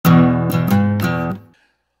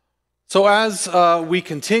So as we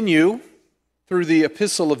continue through the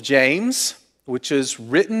epistle of James, which is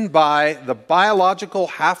written by the biological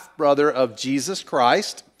half-brother of Jesus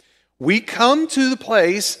Christ, we come to the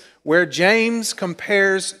place where James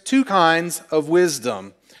compares two kinds of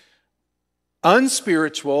wisdom: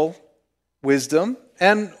 unspiritual wisdom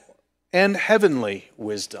and heavenly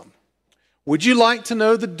wisdom. Would you like to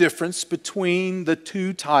know the difference between the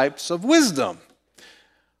two types of wisdom?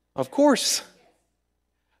 Of course.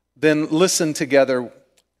 Then listen together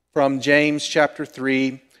from James chapter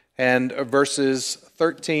 3 and verses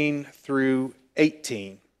 13 through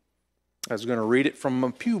 18. I was going to read it from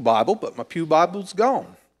my Pew Bible, but my Pew Bible's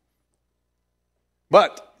gone.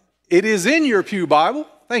 But it is in your Pew Bible.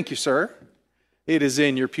 Thank you, sir. It is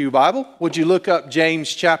in your Pew Bible. Would you look up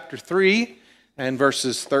James chapter 3 and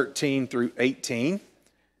verses 13 through 18,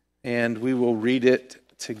 and we will read it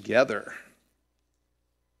together.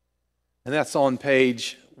 And that's on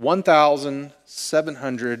page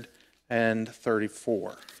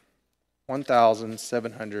 1734.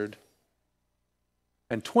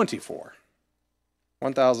 1724.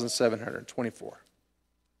 1724.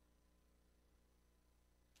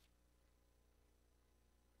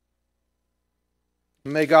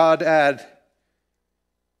 May God add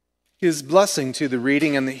His blessing to the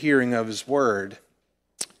reading and the hearing of His word.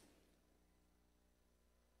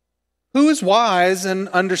 Who is wise and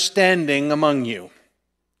understanding among you?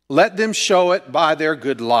 Let them show it by their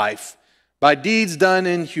good life, by deeds done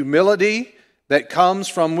in humility that comes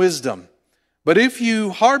from wisdom. But if you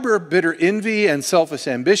harbor bitter envy and selfish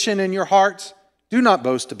ambition in your hearts, do not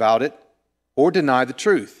boast about it or deny the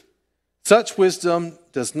truth. Such wisdom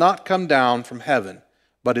does not come down from heaven,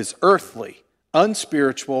 but is earthly,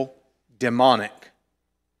 unspiritual, demonic.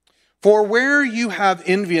 For where you have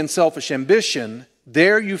envy and selfish ambition,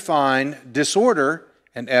 there you find disorder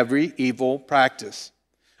and every evil practice.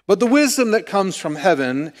 But the wisdom that comes from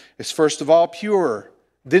heaven is first of all pure,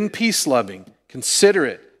 then peace-loving,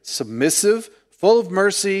 considerate, submissive, full of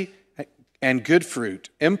mercy and good fruit,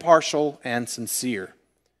 impartial and sincere.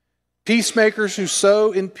 Peacemakers who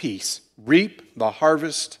sow in peace reap the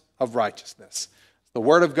harvest of righteousness. The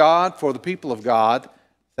word of God for the people of God.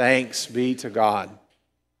 Thanks be to God.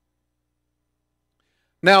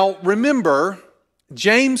 Now, remember,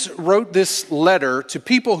 James wrote this letter to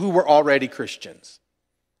people who were already Christians.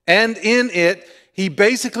 And in it, he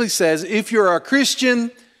basically says, if you're a Christian,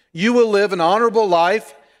 you will live an honorable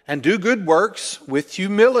life and do good works with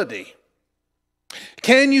humility.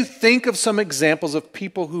 Can you think of some examples of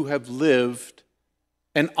people who have lived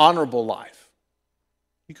an honorable life?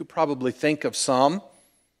 You could probably think of some.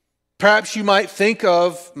 Perhaps you might think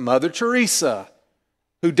of Mother Teresa,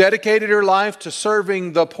 who dedicated her life to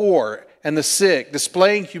serving the poor and the sick,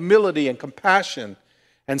 displaying humility and compassion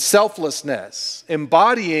and selflessness,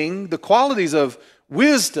 embodying the qualities of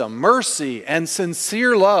wisdom, mercy, and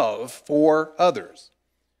sincere love for others.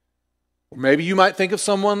 Or maybe you might think of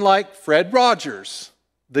someone like Fred Rogers,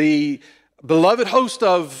 the beloved host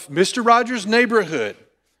of Mr. Rogers' Neighborhood,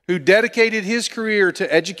 who dedicated his career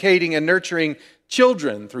to educating and nurturing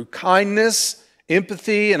children through kindness,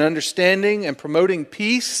 empathy, and understanding, and promoting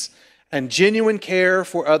peace and genuine care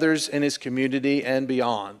for others in his community and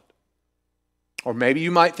beyond. Or maybe you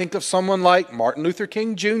might think of someone like Martin Luther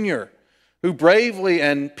King Jr., who bravely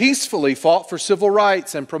and peacefully fought for civil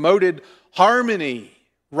rights and promoted harmony,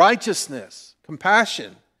 righteousness,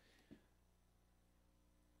 compassion.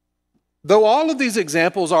 Though all of these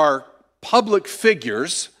examples are public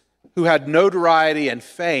figures who had notoriety and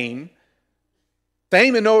fame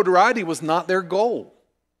and notoriety was not their goal.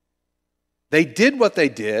 They did what they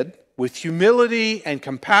did with humility and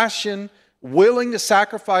compassion, willing to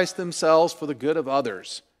sacrifice themselves for the good of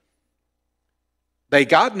others. They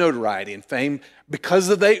got notoriety and fame because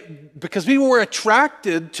people were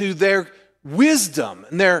attracted to their wisdom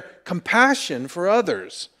and their compassion for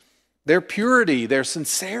others, their purity, their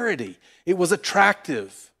sincerity. It was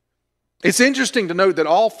attractive. It's interesting to note that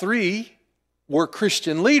all three were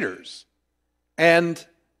Christian leaders, and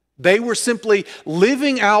they were simply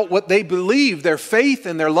living out what they believed. Their faith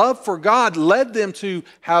and their love for God led them to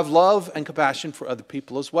have love and compassion for other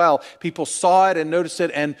people as well. People saw it and noticed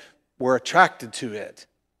it and were attracted to it.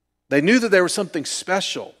 They knew that there was something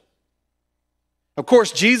special. Of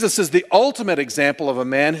course, Jesus is the ultimate example of a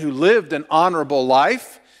man who lived an honorable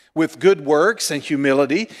life with good works and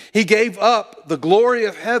humility. He gave up the glory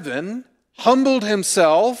of heaven, humbled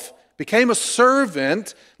himself, became a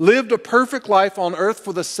servant, lived a perfect life on earth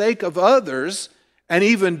for the sake of others, and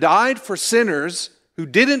even died for sinners who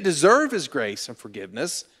didn't deserve his grace and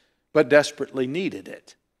forgiveness, but desperately needed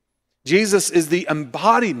it. Jesus is the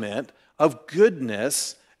embodiment of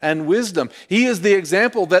goodness and wisdom. He is the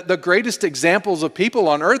example that the greatest examples of people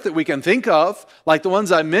on earth that we can think of, like the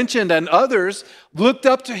ones I mentioned and others, looked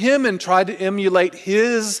up to him and tried to emulate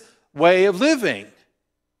his way of living.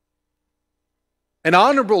 An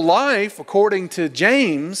honorable life, according to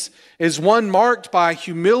James, is one marked by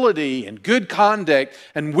humility and good conduct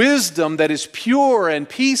and wisdom that is pure and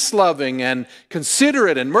peace-loving and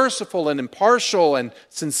considerate and merciful and impartial and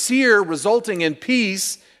sincere, resulting in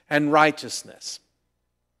peace and righteousness.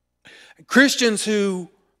 Christians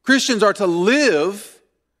are to live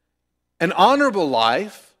an honorable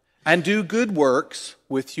life and do good works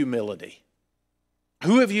with humility.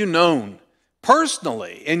 Who have you known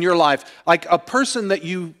personally in your life, like a person that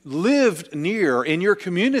you lived near in your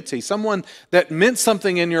community, someone that meant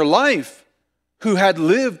something in your life, who had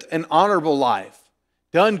lived an honorable life,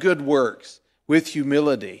 done good works with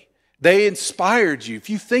humility? They inspired you.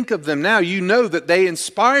 If you think of them now, you know that they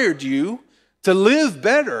inspired you to live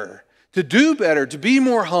better, to do better, to be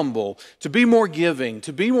more humble, to be more giving,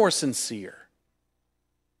 to be more sincere.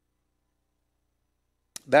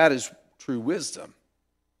 That is true wisdom.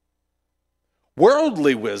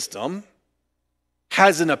 Worldly wisdom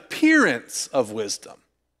has an appearance of wisdom.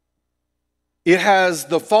 It has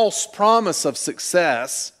the false promise of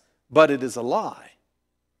success, but it is a lie.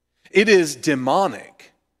 It is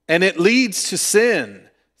demonic, and it leads to sin,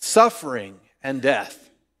 suffering, and death.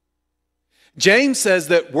 James says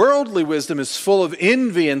that worldly wisdom is full of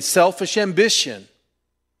envy and selfish ambition.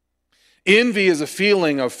 Envy is a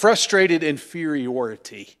feeling of frustrated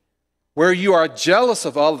inferiority, where you are jealous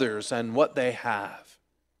of others and what they have.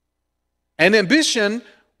 And ambition,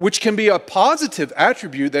 which can be a positive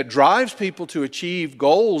attribute that drives people to achieve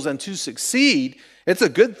goals and to succeed, it's a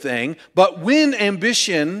good thing. But when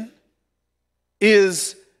ambition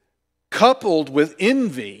is coupled with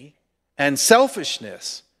envy and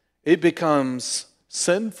selfishness, it becomes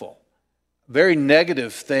sinful, a very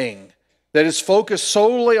negative thing that is focused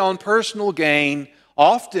solely on personal gain,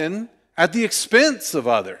 often at the expense of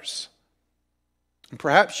others. And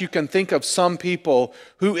perhaps you can think of some people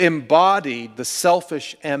who embodied the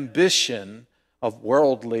selfish ambition of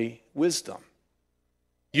worldly wisdom.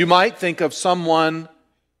 You might think of someone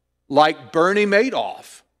like Bernie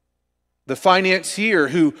Madoff, the financier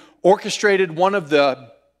who orchestrated one of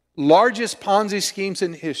the largest Ponzi schemes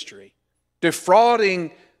in history,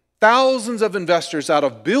 defrauding thousands of investors out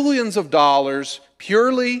of billions of dollars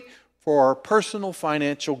purely for personal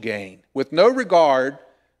financial gain, with no regard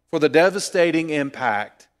for the devastating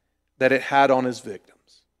impact that it had on his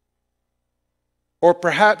victims. Or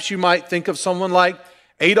perhaps you might think of someone like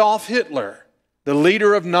Adolf Hitler, the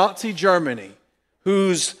leader of Nazi Germany,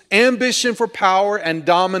 whose ambition for power and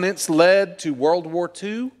dominance led to World War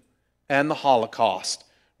II and the Holocaust,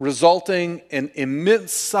 resulting in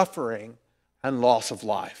immense suffering and loss of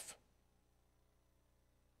life.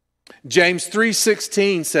 James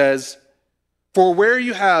 3:16 says, "For where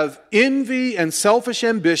you have envy and selfish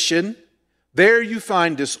ambition, there you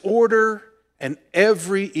find disorder and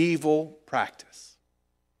every evil practice."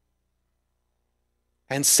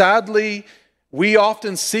 And sadly, we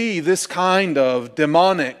often see this kind of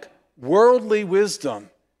demonic, worldly wisdom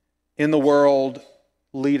in the world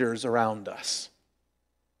leaders around us.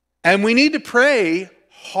 And we need to pray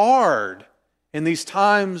hard in these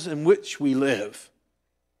times in which we live,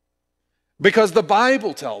 because the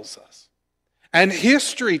Bible tells us, and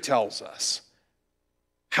history tells us,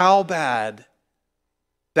 how bad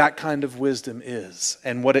that kind of wisdom is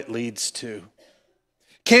and what it leads to.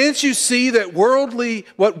 Can't you see that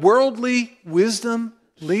what worldly wisdom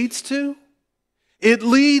leads to? It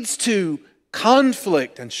leads to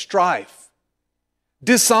conflict and strife,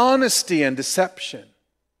 dishonesty and deception,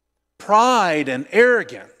 pride and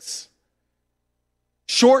arrogance,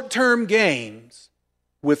 short-term gains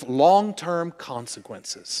with long-term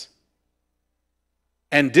consequences,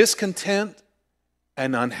 and discontent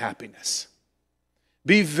and unhappiness.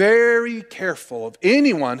 Be very careful of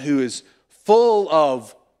anyone who is full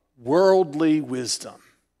of worldly wisdom.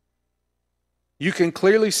 You can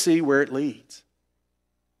clearly see where it leads.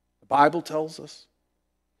 The Bible tells us,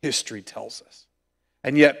 history tells us.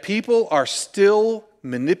 And yet people are still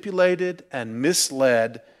manipulated and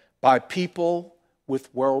misled by people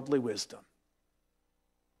with worldly wisdom.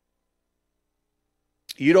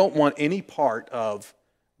 You don't want any part of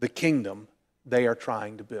the kingdom they are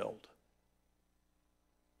trying to build.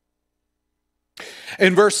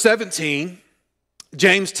 In verse 17,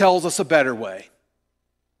 James tells us a better way: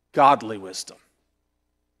 godly wisdom.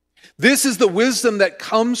 This is the wisdom that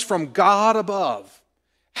comes from God above,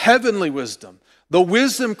 heavenly wisdom, the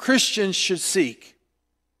wisdom Christians should seek.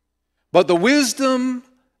 But the wisdom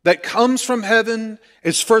that comes from heaven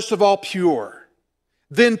is first of all pure,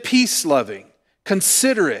 then peace-loving,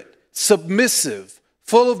 considerate, submissive,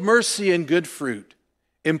 full of mercy and good fruit,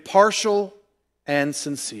 impartial and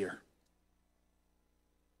sincere.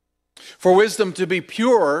 For wisdom to be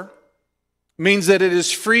pure means that it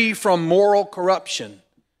is free from moral corruption,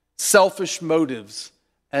 selfish motives,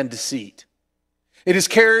 and deceit. It is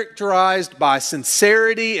characterized by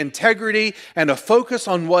sincerity, integrity, and a focus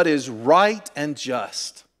on what is right and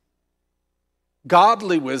just.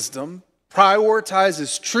 Godly wisdom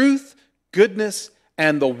prioritizes truth, goodness,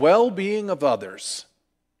 and the well-being of others,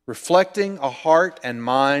 reflecting a heart and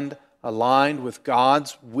mind aligned with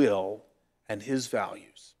God's will and His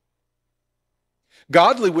values.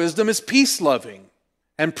 Godly wisdom is peace-loving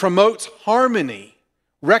and promotes harmony,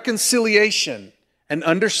 reconciliation, and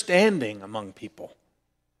understanding among people.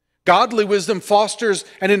 Godly wisdom fosters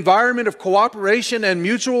an environment of cooperation and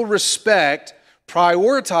mutual respect,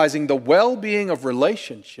 prioritizing the well-being of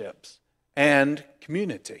relationships and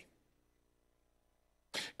community.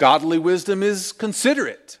 Godly wisdom is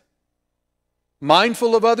considerate,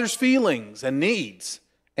 mindful of others' feelings and needs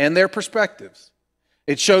and their perspectives.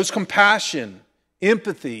 It shows compassion,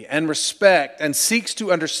 empathy, and respect, and seeks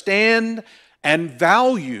to understand and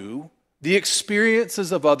value the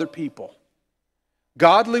experiences of other people.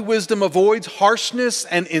 Godly wisdom avoids harshness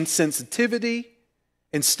and insensitivity,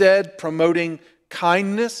 instead promoting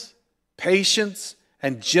kindness, patience,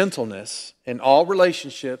 and gentleness in all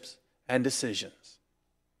relationships and decisions.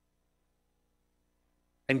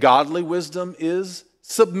 And godly wisdom is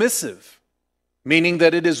submissive, meaning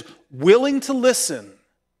that it is willing to listen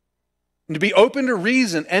and to be open to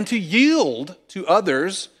reason and to yield to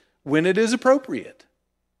others when it is appropriate.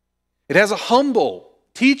 It has a humble,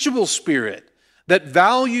 teachable spirit that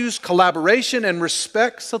values collaboration and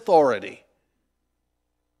respects authority.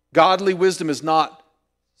 Godly wisdom is not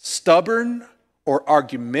stubborn or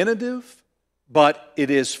argumentative, but it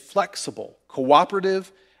is flexible,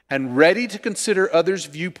 cooperative, and ready to consider others'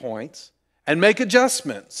 viewpoints and make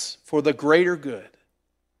adjustments for the greater good.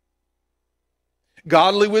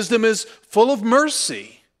 Godly wisdom is full of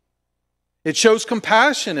mercy. It shows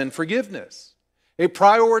compassion and forgiveness. It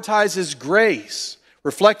prioritizes grace,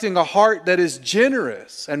 reflecting a heart that is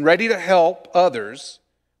generous and ready to help others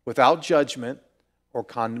without judgment or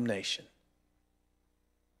condemnation.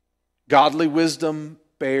 Godly wisdom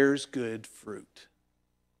bears good fruit,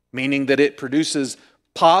 meaning that it produces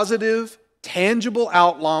positive, tangible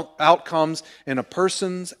outcomes in a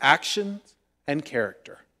person's actions and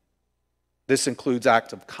character. This includes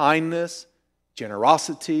acts of kindness,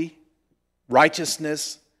 generosity,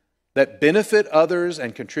 righteousness that benefit others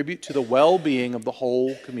and contribute to the well-being of the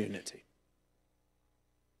whole community.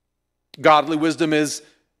 Godly wisdom is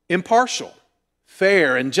impartial,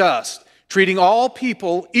 fair, and just, treating all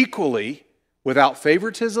people equally without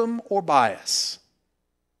favoritism or bias.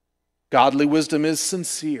 Godly wisdom is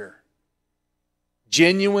sincere,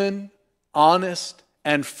 genuine, honest,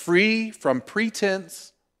 and free from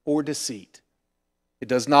pretense or deceit. It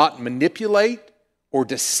does not manipulate or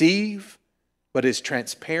deceive, but is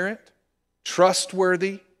transparent,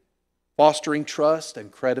 trustworthy, fostering trust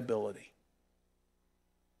and credibility.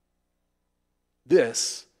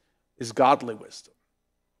 This is godly wisdom.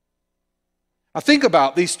 Now think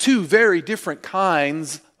about these two very different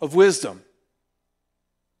kinds of wisdom.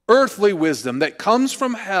 Earthly wisdom that comes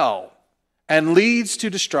from hell and leads to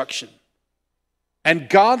destruction, and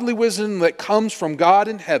godly wisdom that comes from God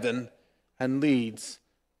in heaven and leads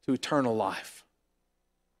to eternal life.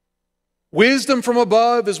 Wisdom from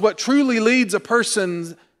above is what truly leads a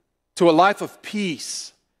person to a life of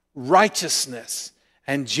peace, righteousness,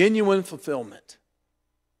 and genuine fulfillment.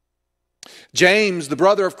 James, the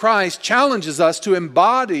brother of Christ, challenges us to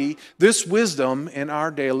embody this wisdom in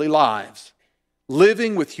our daily lives,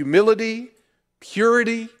 living with humility,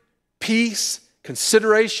 purity, peace,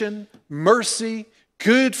 consideration, mercy,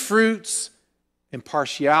 good fruits,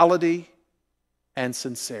 impartiality, and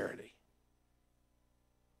sincerity.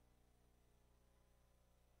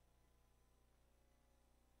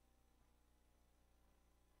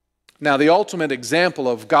 Now, the ultimate example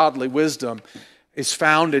of godly wisdom is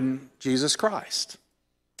found in Jesus Christ.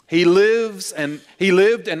 He lived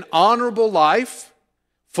an honorable life,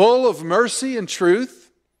 full of mercy and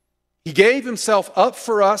truth. He gave himself up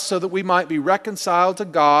for us so that we might be reconciled to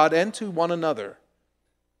God and to one another.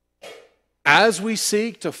 As we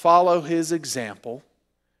seek to follow his example,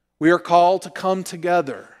 we are called to come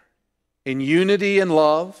together in unity and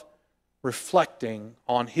love, reflecting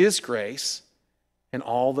on his grace in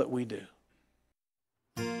all that we do.